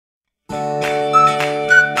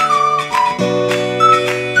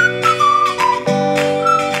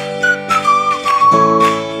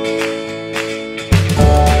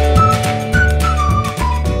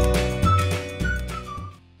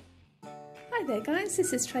Hi there guys,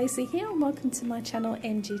 this is Tracy here and welcome to my channel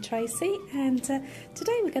MGTracey, and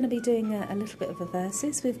today we're going to be doing a little bit of a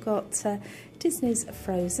versus. We've got Disney's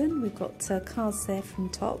Frozen, we've got cards there from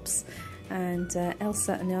Topps and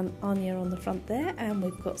Elsa and Anya on the front there, and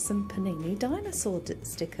we've got some Panini Dinosaur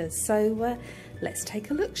stickers. So let's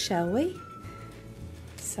take a look, shall we?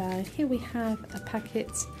 So here we have a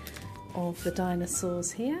packet of the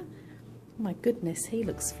dinosaurs here. My goodness, he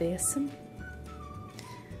looks fearsome.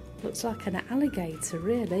 Looks like an alligator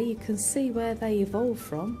really. You can see where they evolved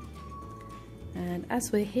from, and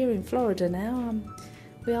as we're here in Florida now,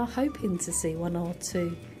 we are hoping to see one or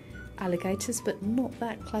two alligators, but not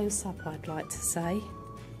that close up, I'd like to say.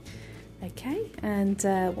 Okay, and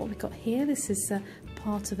what we've got here, this is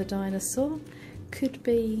part of a dinosaur. Could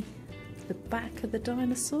be the back of the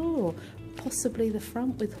dinosaur or possibly the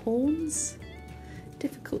front with horns.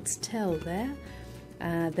 Difficult to tell there.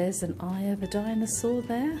 There's an eye of a dinosaur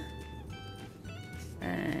there,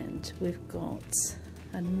 and we've got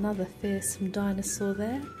another fearsome dinosaur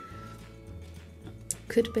there.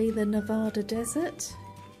 Could be the Nevada desert.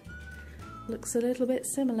 Looks a little bit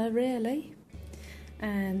similar really.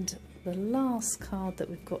 And the last card that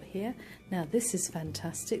we've got here, now this is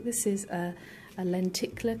fantastic. This is a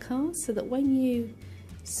lenticular card, so that when you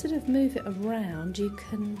sort of move it around, you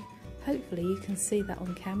can, hopefully you can see that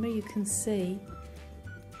on camera, you can see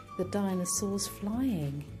the dinosaurs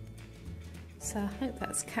flying. So I hope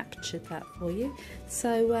that's captured that for you.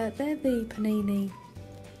 So they're the Panini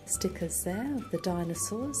stickers there of the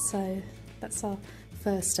dinosaurs. So that's our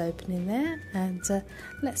first opening there, and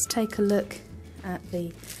let's take a look at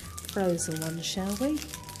the Frozen one, shall we?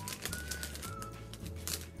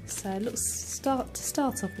 So it looks, to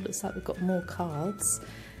start off, it looks like we've got more cards,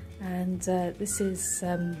 and this is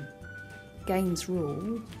games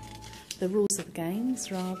rule. The rules of the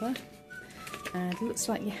games rather, and it looks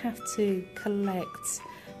like you have to collect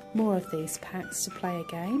more of these packs to play a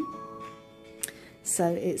game. So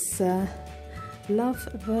it's love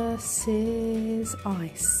versus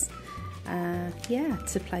ice, yeah,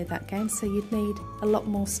 to play that game, so you'd need a lot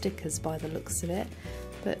more stickers by the looks of it.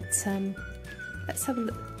 But let's have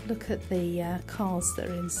a look at the cards that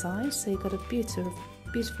are inside. So you've got a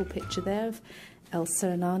beautiful picture there of Elsa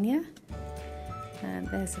and Anya. And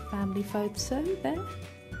there's a family photo there.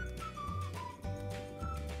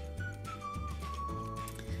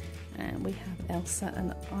 And we have Elsa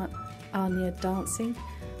and Anya dancing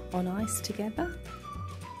on ice together.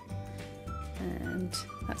 And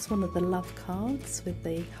that's one of the love cards with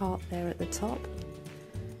the heart there at the top.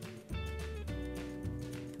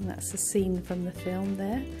 And that's a scene from the film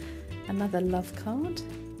there. Another love card.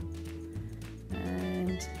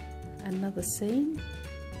 And another scene.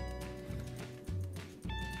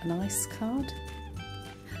 An ice card.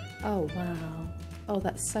 Oh wow, oh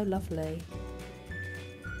that's so lovely,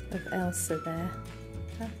 of Elsa there.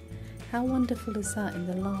 How wonderful is that in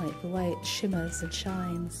the light, the way it shimmers and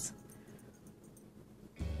shines.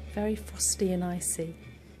 Very frosty and icy,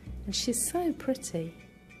 and she's so pretty.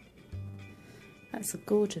 That's a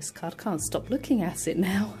gorgeous card. Can't stop looking at it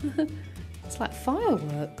now. It's like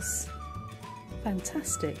fireworks.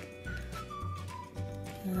 Fantastic.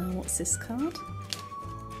 What's this card?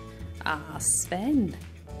 Ah, Sven,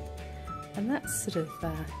 and that's sort of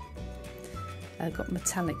got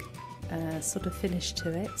metallic sort of finish to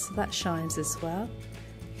it, so that shines as well.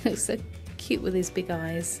 He looks so cute with his big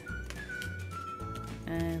eyes.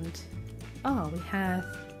 And we have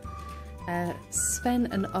Sven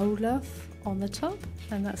and Olaf on the top,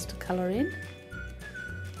 and that's to colour in.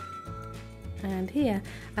 And here,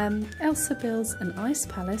 Elsa builds an ice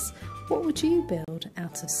palace. What would you build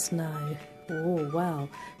out of snow? Oh well,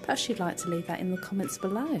 perhaps you'd like to leave that in the comments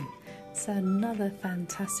below. So another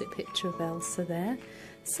fantastic picture of Elsa there.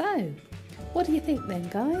 So, what do you think then,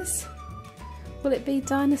 guys? Will it be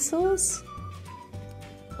dinosaurs?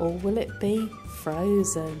 Or will it be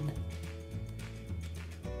Frozen?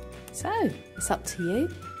 So, it's up to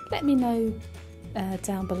you. Let me know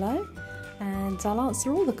down below, and I'll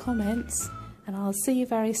answer all the comments, and I'll see you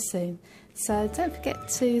very soon. So don't forget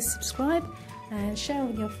to subscribe and share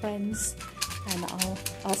with your friends, and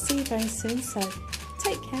I'll see you very soon. So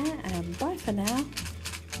take care and bye for now.